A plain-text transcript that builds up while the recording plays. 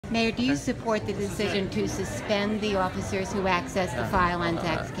Mayor, do you support the decision to suspend the officers who access the file on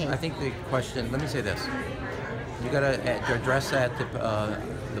Zach's case? I think the question, let me say this. You got to address that to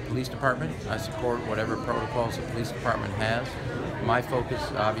the police department. I support whatever protocols the police department has. My focus,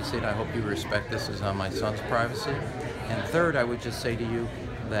 obviously, and I hope you respect this, is on my son's privacy. And third, I would just say to you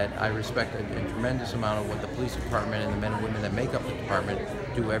that I respect a tremendous amount of what the police department and the men and women that make up the department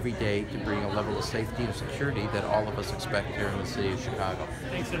do every day to bring a level of safety and security that all of us expect here in the city of Chicago.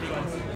 Thanks, everyone.